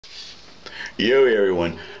Yo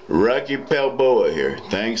everyone, Rocky Palboa here.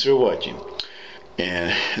 Thanks for watching.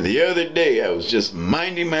 And the other day I was just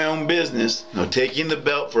minding my own business, taking the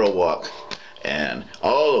belt for a walk, and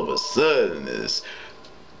all of a sudden this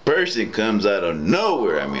person comes out of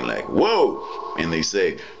nowhere. I mean, like, whoa! And they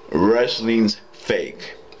say, wrestling's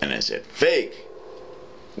fake. And I said, fake?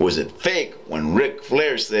 Was it fake when Ric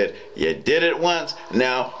Flair said, you did it once,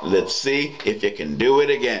 now let's see if you can do it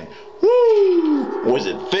again? Woo! Was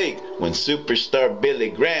it fake when superstar Billy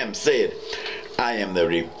Graham said, I am the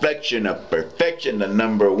reflection of perfection, the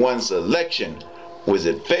 #1 selection? Was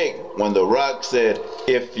it fake when The Rock said,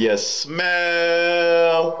 if you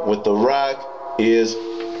smell what The Rock is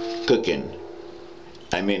cooking?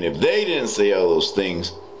 I mean, if they didn't say all those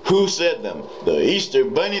things, who said them? The Easter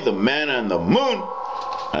Bunny, the man on the moon?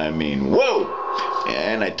 I mean, whoa!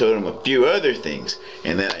 And I told him a few other things.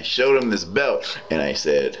 And then I showed him this belt. And I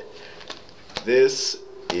said, this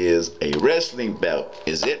is a wrestling belt.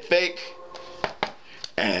 Is it fake?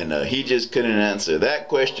 And he just couldn't answer that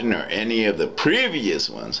question or any of the previous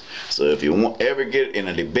ones. So if you ever get in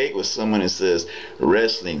a debate with someone who says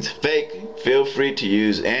wrestling's fake, feel free to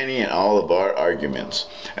use any and all of our arguments.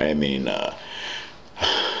 I mean,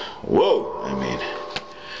 whoa! I mean,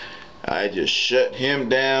 I just shut him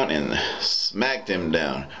down and smacked him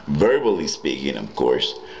down, verbally speaking, of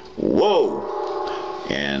course. Whoa!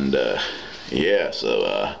 And yeah,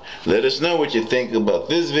 so let us know what you think about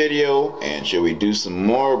this video, and should we do some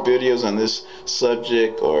more videos on this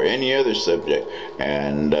subject or any other subject.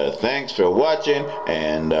 And thanks for watching,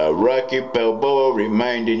 and Rocky Palboa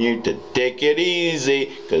reminding you to take it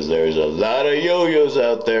easy, because there's a lot of yo-yos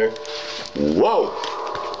out there. Whoa!